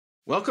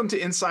Welcome to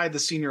Inside the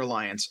Senior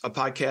Alliance, a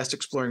podcast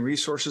exploring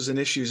resources and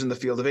issues in the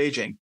field of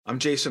aging. I'm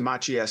Jason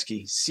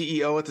Maciejewski,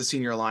 CEO at the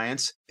Senior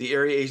Alliance, the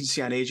area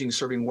agency on aging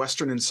serving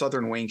Western and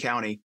Southern Wayne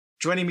County.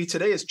 Joining me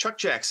today is Chuck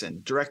Jackson,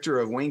 Director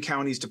of Wayne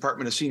County's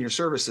Department of Senior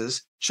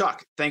Services.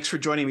 Chuck, thanks for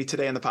joining me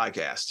today on the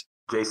podcast.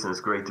 Jason,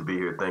 it's great to be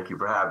here. Thank you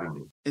for having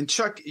me. And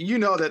Chuck, you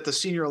know that the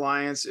Senior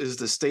Alliance is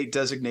the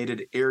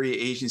state-designated area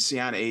agency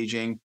on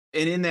aging.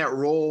 And in that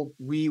role,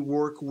 we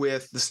work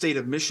with the state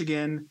of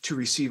Michigan to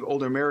receive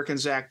Older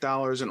Americans Act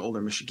dollars and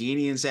Older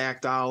Michiganians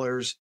Act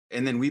dollars.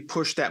 And then we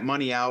push that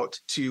money out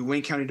to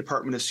Wayne County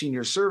Department of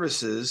Senior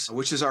Services,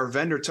 which is our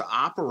vendor to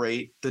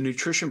operate the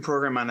nutrition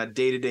program on a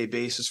day-to-day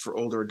basis for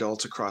older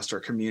adults across our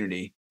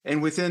community.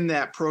 And within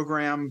that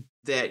program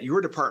that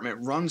your department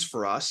runs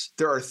for us,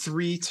 there are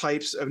three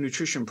types of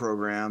nutrition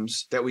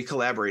programs that we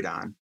collaborate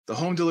on. The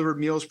Home Delivered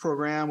Meals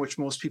Program, which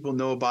most people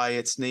know by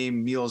its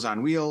name, Meals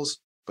on Wheels.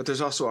 But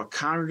there's also a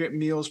congregate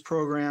meals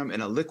program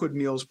and a liquid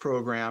meals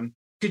program.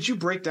 Could you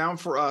break down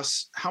for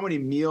us how many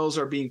meals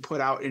are being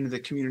put out into the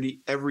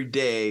community every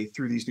day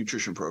through these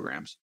nutrition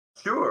programs?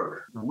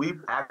 Sure. We've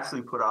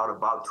actually put out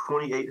about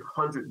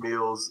 2,800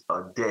 meals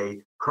a day.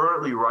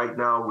 Currently, right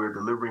now, we're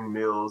delivering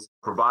meals,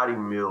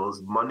 providing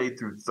meals Monday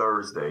through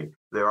Thursday.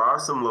 There are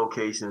some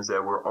locations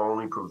that we're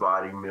only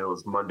providing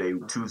meals Monday,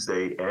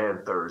 Tuesday, and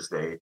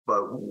Thursday.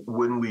 But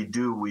when we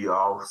do, we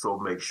also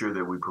make sure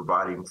that we're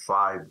providing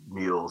 5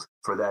 meals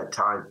for that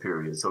time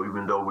period. So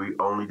even though we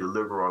only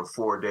deliver on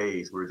 4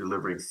 days, we're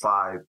delivering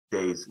 5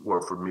 days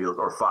worth of meals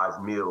or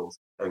 5 meals.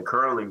 And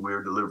currently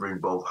we're delivering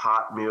both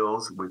hot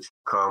meals, which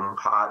come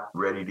hot,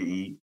 ready to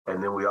eat.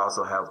 And then we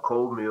also have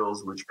cold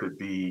meals, which could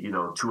be,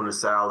 tuna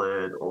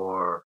salad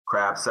or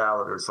crab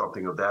salad or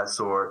something of that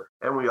sort.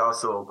 And we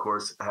also, of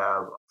course,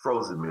 have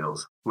frozen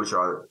meals, which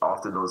are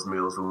often those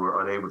meals when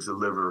we're unable to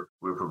deliver,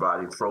 we're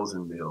providing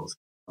frozen meals.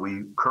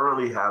 We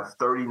currently have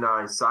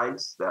 39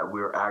 sites that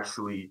we're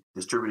actually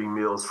distributing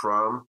meals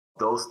from.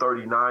 Those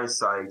 39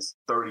 sites,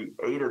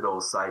 38 of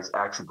those sites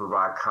actually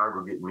provide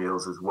congregate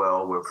meals as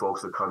well, where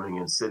folks are coming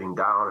and sitting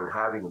down and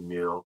having a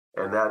meal.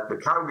 And that the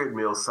congregate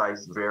meal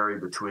sites vary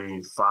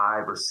between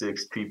 5 or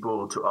 6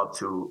 people to up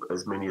to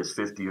as many as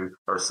 50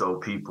 or so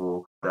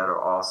people that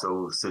are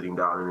also sitting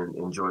down and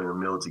enjoying a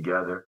meal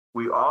together.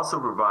 We also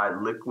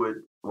provide liquid,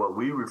 what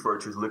we refer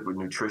to as liquid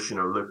nutrition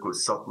or liquid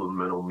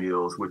supplemental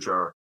meals, which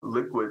are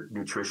liquid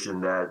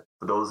nutrition that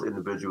for those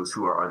individuals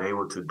who are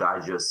unable to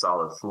digest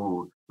solid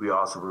food, we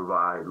also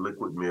provide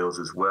liquid meals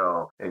as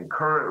well. And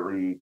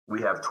currently,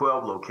 we have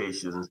 12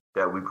 locations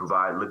that we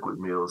provide liquid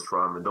meals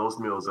from, and those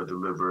meals are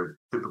delivered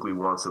typically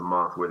once a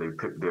month where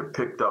they're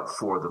picked up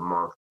for the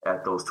month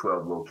at those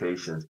 12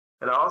 locations.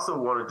 And I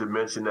also wanted to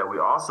mention that we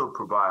also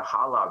provide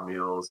challah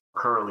meals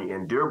currently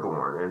in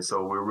Dearborn. And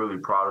so we're really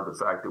proud of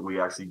the fact that we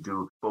actually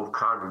do both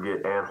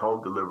congregate and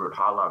home delivered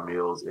challah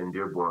meals in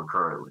Dearborn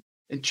currently.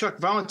 And Chuck,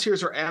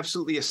 volunteers are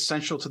absolutely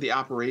essential to the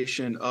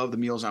operation of the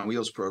Meals on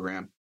Wheels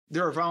program.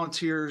 There are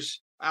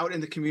volunteers out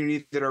in the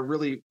community that are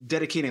really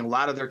dedicating a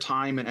lot of their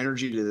time and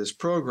energy to this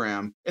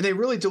program, and they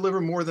really deliver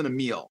more than a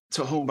meal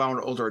to homebound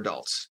older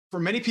adults. For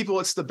many people,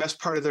 it's the best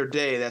part of their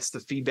day. That's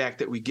the feedback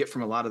that we get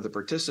from a lot of the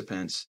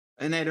participants.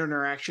 And that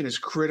interaction is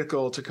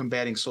critical to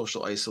combating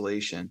social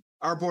isolation.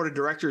 Our board of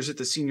directors at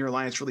the Senior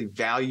Alliance really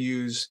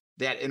values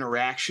that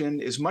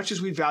interaction as much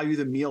as we value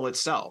the meal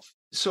itself.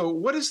 So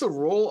what is the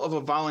role of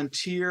a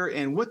volunteer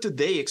and what do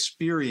they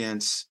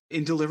experience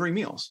in delivering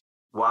meals?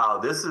 Wow,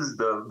 this is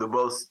the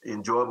most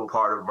enjoyable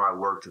part of my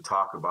work to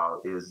talk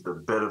about is the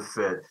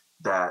benefit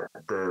that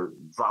the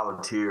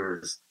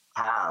volunteers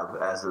have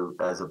as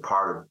a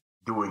part of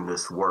doing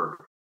this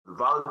work.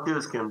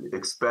 Volunteers can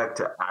expect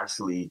to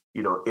actually,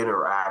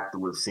 interact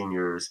with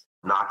seniors,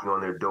 knocking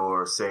on their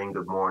door, saying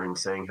good morning,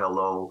 saying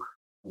hello,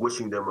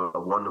 wishing them a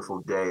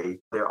wonderful day.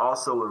 They're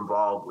also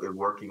involved in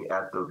working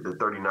at the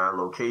 39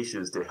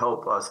 locations to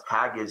help us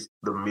package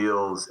the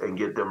meals and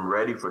get them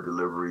ready for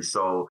delivery.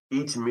 So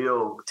each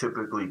meal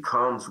typically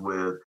comes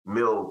with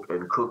milk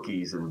and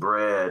cookies and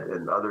bread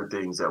and other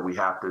things that we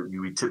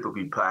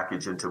typically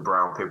package into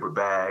brown paper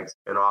bags.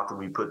 And often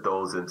we put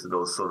those into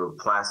those sort of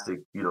plastic,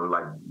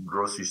 like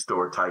grocery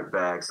store type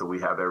bags. So we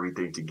have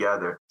everything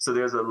together. So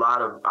there's a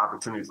lot of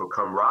opportunity for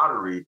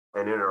camaraderie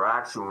and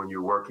interaction when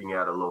you're working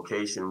at a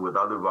location with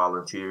other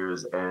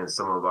volunteers and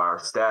some of our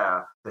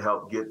staff to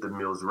help get the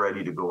meals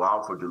ready to go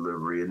out for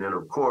delivery. And then,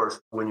 of course,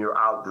 when you're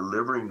out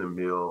delivering the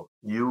meal,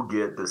 you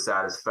get the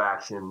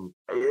satisfaction.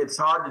 It's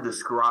hard to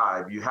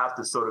describe. You have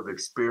to sort of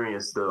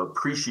experience the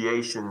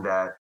appreciation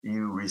that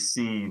you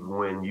receive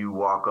when you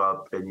walk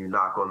up and you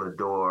knock on the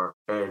door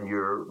and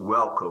you're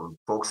welcome.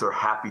 Folks are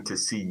happy to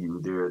see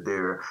you.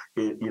 They're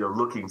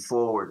looking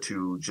forward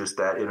to just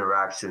that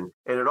interaction.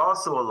 And it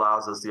also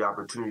allows us the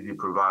opportunity to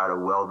provide a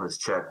wellness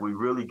check. We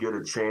really get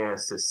a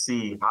chance to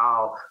see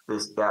how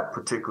that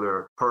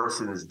particular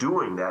person is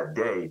doing that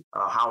day.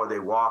 How are they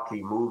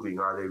walking, moving?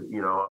 Are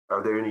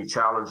there any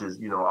challenges?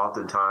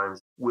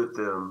 Oftentimes with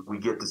them, we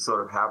get to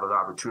sort of have an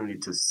opportunity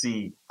to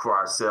see for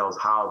ourselves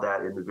how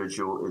that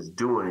individual is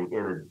doing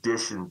in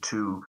addition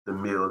to the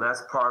meal. And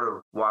that's part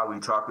of why we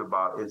talk about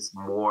about it's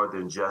more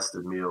than just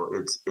a meal.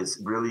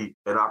 It's really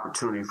an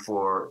opportunity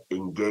for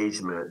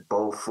engagement,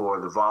 both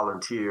for the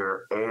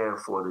volunteer and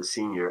for the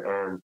senior.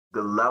 And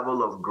the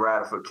level of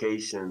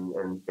gratification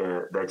and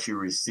that you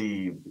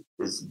receive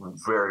is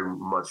very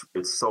much,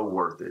 it's so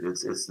worth it.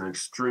 It's an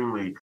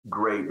extremely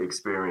great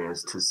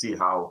experience to see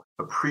how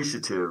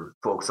appreciative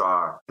folks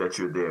are that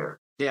you're there.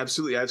 Yeah,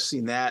 absolutely. I've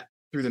seen that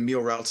through the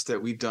meal routes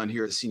that we've done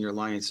here at the Senior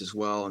Alliance as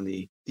well. And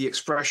the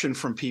expression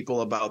from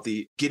people about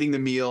the getting the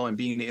meal and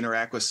being to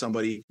interact with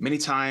somebody. Many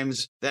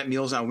times that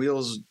Meals on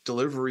Wheels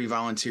delivery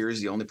volunteer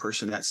is the only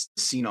person that's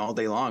seen all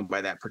day long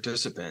by that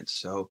participant.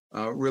 So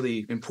a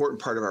really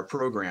important part of our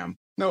program.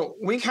 Now,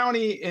 Wayne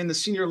County and the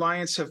Senior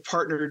Alliance have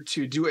partnered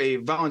to do a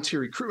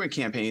volunteer recruitment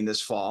campaign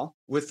this fall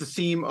with the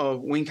theme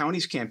of Wayne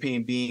County's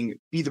campaign being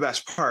Be the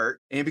Best Part.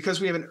 And because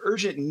we have an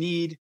urgent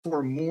need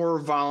for more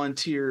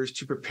volunteers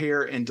to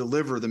prepare and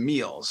deliver the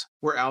meals,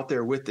 we're out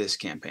there with this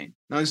campaign.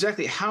 Now,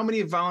 exactly how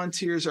many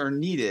volunteers are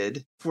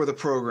needed for the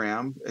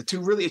program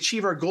to really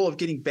achieve our goal of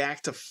getting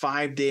back to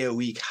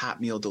 5-day-a-week hot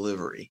meal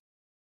delivery?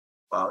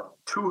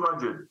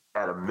 200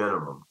 at a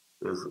minimum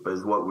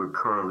is what we're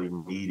currently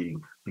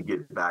needing to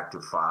get back to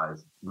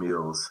 5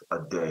 meals a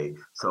day.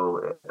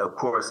 So, of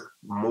course,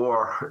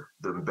 more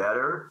the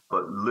better,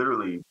 but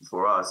literally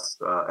for us,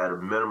 at a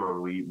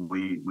minimum,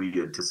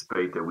 we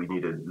anticipate that we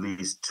need at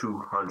least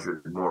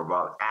 200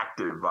 more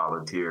active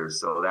volunteers.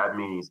 So that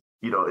means,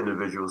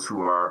 individuals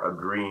who are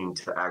agreeing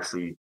to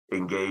actually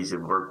engage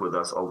and work with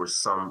us over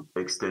some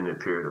extended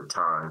period of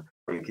time.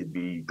 It could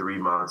be 3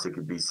 months, it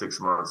could be 6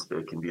 months,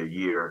 it can be a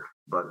year,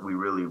 but we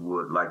really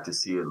would like to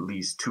see at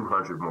least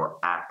 200 more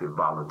active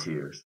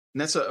volunteers.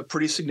 And that's a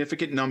pretty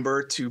significant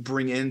number to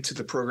bring into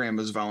the program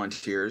as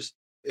volunteers.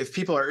 If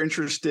people are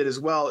interested as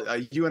well,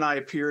 you and I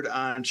appeared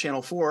on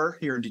Channel 4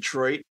 here in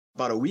Detroit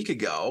about a week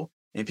ago,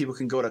 and people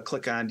can go to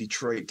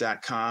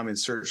clickondetroit.com and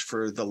search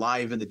for the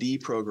Live in the D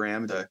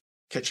program to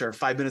catch our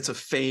 5 minutes of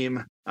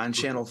fame on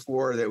Channel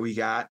 4 that we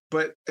got.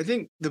 But I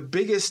think the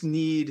biggest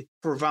need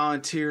for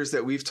volunteers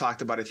that we've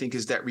talked about, I think,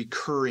 is that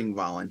recurring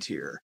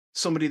volunteer.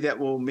 Somebody that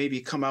will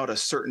maybe come out a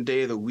certain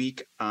day of the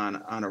week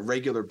on a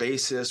regular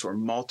basis or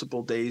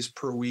multiple days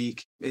per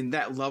week. And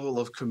that level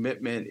of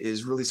commitment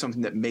is really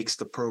something that makes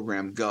the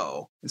program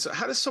go. And so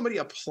how does somebody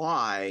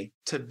apply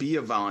to be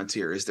a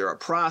volunteer? Is there a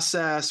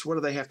process? What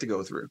do they have to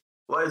go through?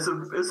 Well, it's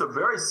a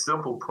very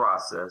simple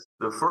process.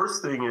 The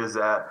first thing is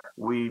that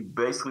we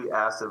basically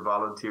ask that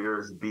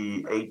volunteers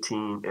be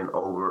 18 and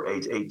over,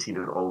 age 18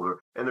 and over.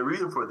 And the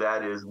reason for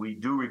that is we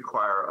do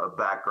require a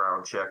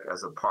background check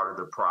as a part of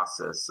the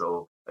process.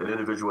 So an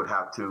individual would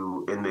have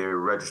to, in their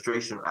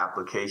registration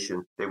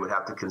application, they would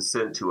have to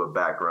consent to a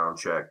background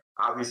check.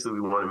 Obviously,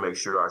 we want to make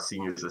sure our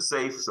seniors are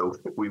safe, so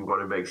we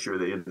want to make sure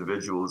the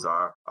individuals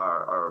are,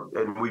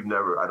 and we've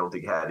never, I don't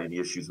think, had any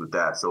issues with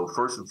that. So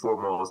first and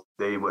foremost,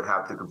 they would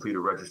have to complete a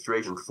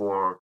registration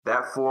form.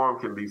 That form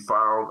can be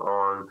found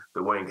on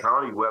the Wayne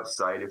County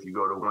website. If you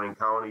go to Wayne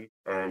County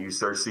and you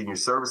search senior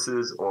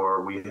services,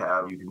 or you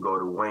can go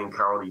to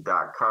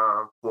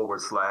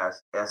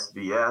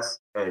waynecounty.com/SVS,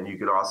 and you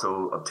can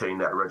also obtain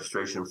that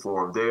registration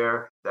form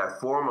there.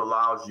 That form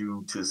allows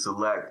you to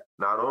select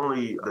not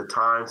only the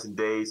times and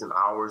days and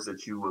hours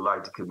that you would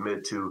like to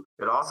commit to,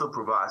 it also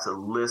provides a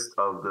list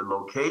of the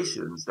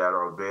locations that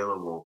are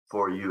available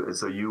for you. And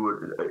so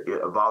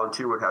a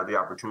volunteer would have the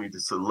opportunity to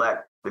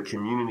select the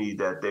community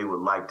that they would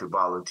like to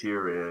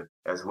volunteer in,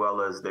 as well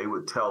as they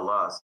would tell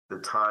us the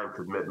time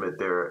commitment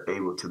they're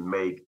able to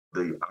make,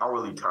 the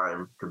hourly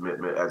time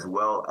commitment, as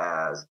well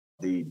as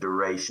the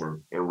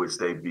duration in which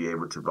they'd be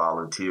able to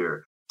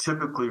volunteer.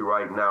 Typically,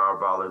 right now,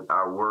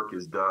 our work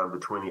is done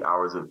between the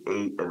hours of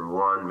 8 and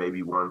 1,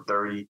 maybe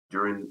 1:30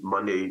 during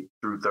Monday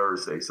through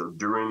Thursday. So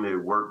during the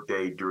work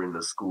day, during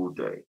the school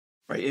day.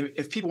 Right.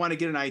 If people want to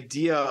get an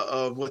idea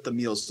of what the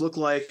meals look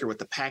like or what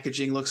the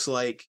packaging looks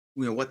like,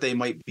 what they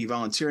might be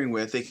volunteering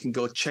with, they can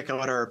go check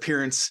out our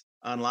appearance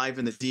on Live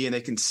in the D, and they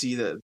can see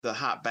the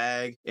hot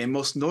bag, and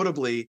most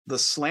notably the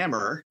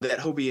slammer that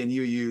Hobie and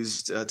you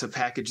used to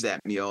package that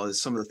meal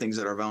is some of the things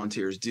that our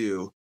volunteers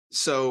do.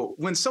 So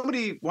when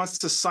somebody wants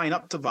to sign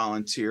up to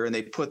volunteer and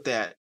they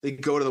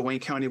go to the Wayne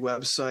County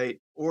website,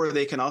 or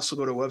they can also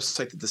go to a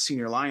website that the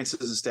Senior Alliance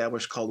has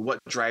established called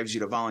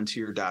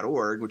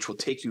whatdrivesyoutovolunteer.org, which will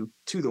take you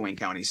to the Wayne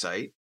County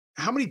site.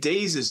 How many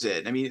days is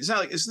it? I mean,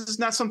 this is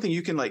not something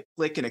you can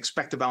click and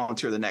expect to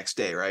volunteer the next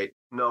day, right?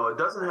 No, it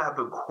doesn't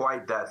happen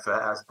quite that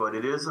fast, but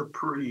it is a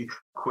pretty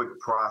quick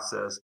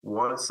process.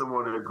 Once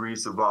someone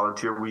agrees to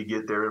volunteer, we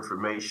get their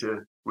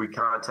information, we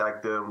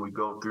contact them, we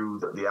go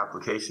through the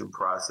application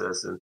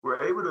process, and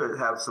we're able to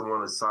have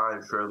someone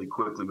assigned fairly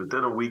quickly,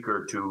 within a week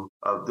or two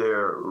of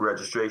their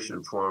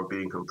registration form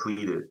being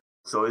completed.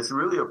 So it's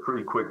really a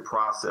pretty quick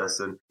process.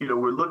 And,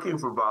 we're looking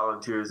for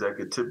volunteers that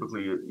could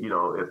typically,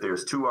 if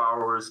there's 2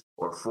 hours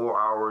or 4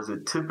 hours,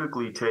 it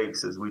typically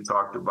takes, as we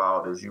talked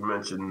about, as you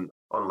mentioned,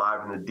 on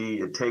Live in the D,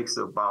 it takes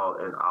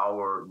about an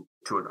hour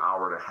to an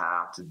hour and a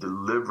half to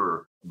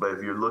deliver. But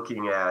if you're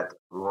looking at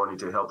wanting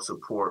to help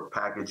support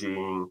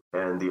packaging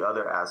and the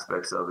other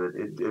aspects of it,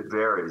 it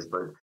varies.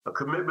 But a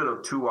commitment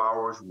of 2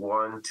 hours,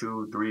 1,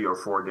 2, 3, or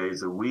 4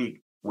 days a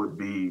week would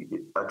be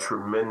a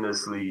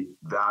tremendously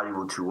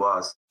valuable to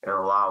us and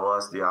allow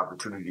us the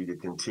opportunity to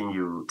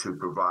continue to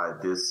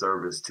provide this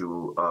service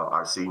to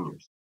our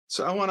seniors.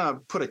 So I want to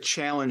put a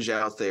challenge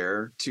out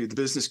there to the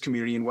business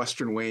community in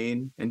Western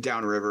Wayne and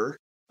downriver.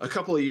 A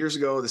couple of years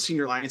ago, the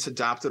Senior Alliance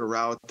adopted a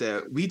route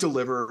that we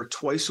deliver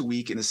twice a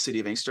week in the city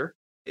of Inkster.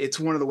 It's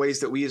one of the ways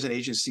that we as an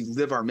agency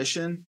live our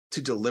mission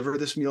to deliver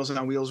this Meals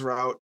on Wheels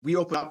route. We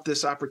open up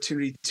this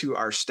opportunity to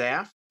our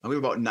staff. We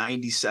have about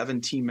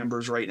 97 team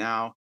members right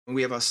now, and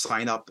we have a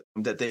sign up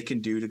that they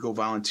can do to go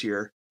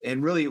volunteer.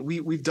 And really,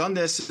 we've done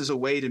this as a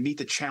way to meet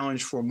the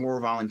challenge for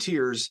more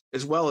volunteers,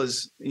 as well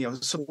as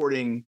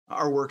supporting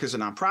our work as a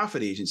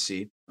nonprofit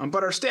agency.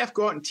 But our staff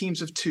go out in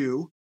teams of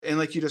 2. And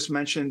like you just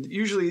mentioned,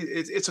 usually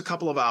it's a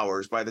couple of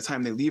hours by the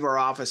time they leave our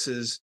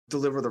offices,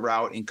 deliver the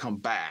route, and come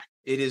back.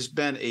 It has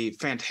been a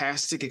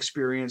fantastic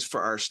experience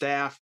for our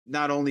staff.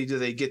 Not only do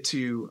they get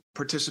to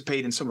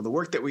participate in some of the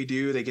work that we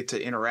do, they get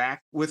to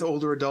interact with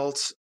older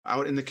adults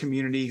out in the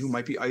community who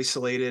might be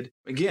isolated.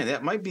 Again,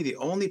 that might be the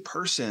only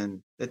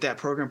person that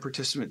program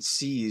participant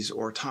sees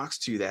or talks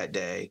to that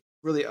day.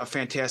 Really a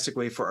fantastic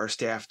way for our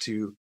staff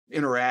to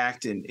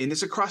interact. And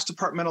it's across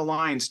departmental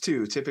lines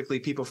too. Typically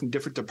people from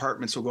different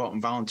departments will go out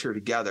and volunteer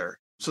together.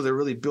 So they're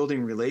really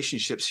building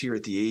relationships here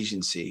at the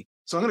agency.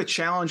 So I'm going to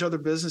challenge other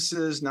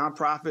businesses,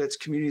 nonprofits,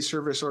 community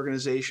service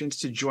organizations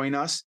to join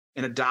us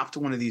and adopt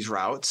one of these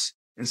routes.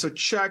 And so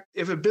Chuck,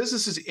 if a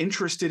business is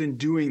interested in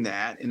doing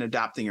that, in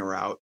adopting a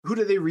route, who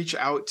do they reach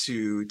out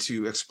to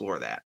explore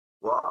that?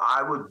 Well,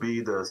 I would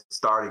be the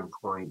starting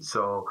point.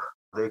 So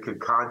they could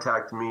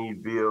contact me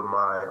via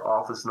my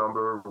office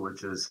number,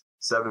 which is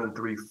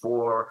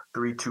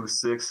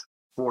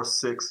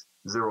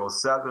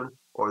 734-326-4607,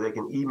 or they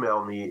can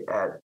email me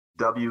at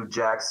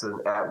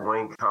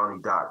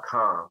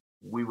wjackson@waynecounty.com.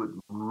 We would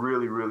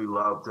really, really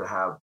love to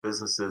have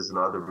businesses and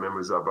other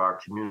members of our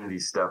community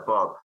step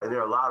up. And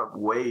there are a lot of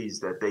ways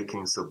that they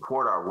can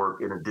support our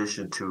work in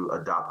addition to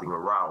adopting a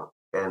route.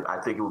 And I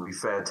think it would be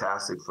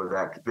fantastic for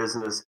that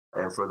business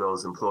and for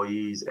those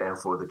employees and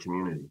for the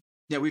community.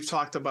 Yeah, we've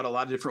talked about a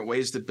lot of different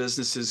ways that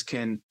businesses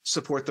can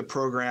support the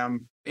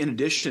program in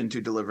addition to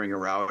delivering a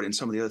route and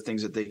some of the other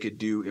things that they could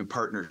do in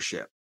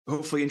partnership.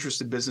 Hopefully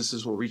interested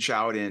businesses will reach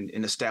out and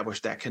establish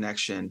that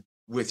connection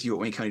with you at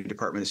Wayne County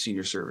Department of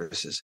Senior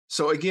Services.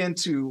 So again,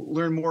 to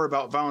learn more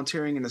about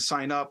volunteering and to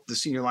sign up, the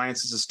Senior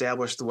Alliance has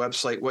established the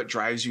website,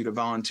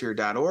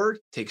 whatdrivesyoutovolunteer.org.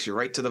 Takes you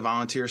right to the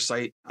volunteer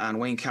site on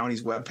Wayne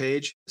County's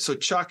webpage. So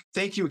Chuck,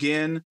 thank you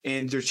again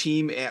and your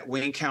team at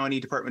Wayne County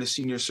Department of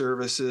Senior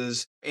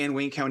Services and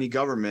Wayne County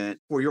government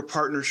for your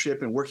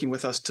partnership and working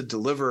with us to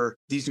deliver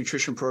these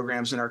nutrition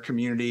programs in our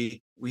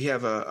community. We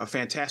have a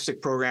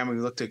fantastic program and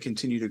we look to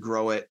continue to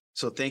grow it.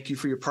 So thank you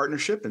for your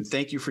partnership and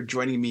thank you for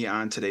joining me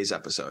on today's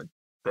episode.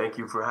 Thank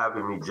you for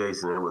having me,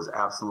 Jason. It was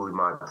absolutely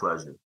my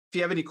pleasure. If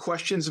you have any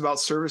questions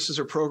about services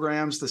or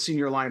programs the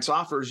Senior Alliance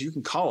offers, you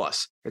can call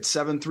us at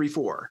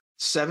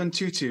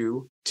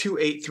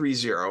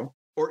 734-722-2830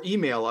 or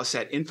email us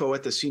at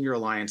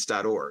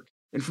info@thesenioralliance.org.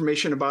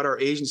 Information about our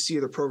agency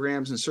or the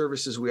programs and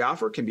services we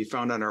offer can be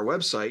found on our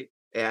website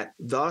at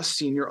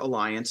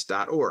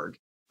thesenioralliance.org.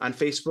 On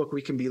Facebook,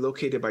 we can be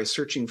located by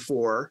searching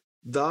for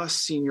The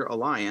Senior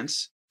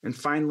Alliance. And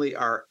finally,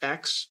 our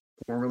X,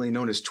 formerly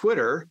known as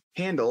Twitter,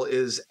 handle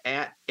is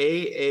at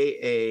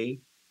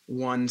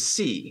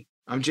AAA1C.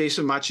 I'm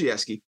Jason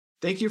Maciejewski.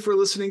 Thank you for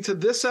listening to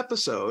this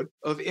episode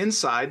of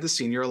Inside the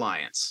Senior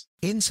Alliance.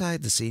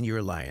 Inside the Senior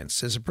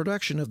Alliance is a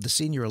production of the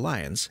Senior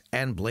Alliance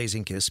and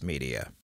Blazing Kiss Media.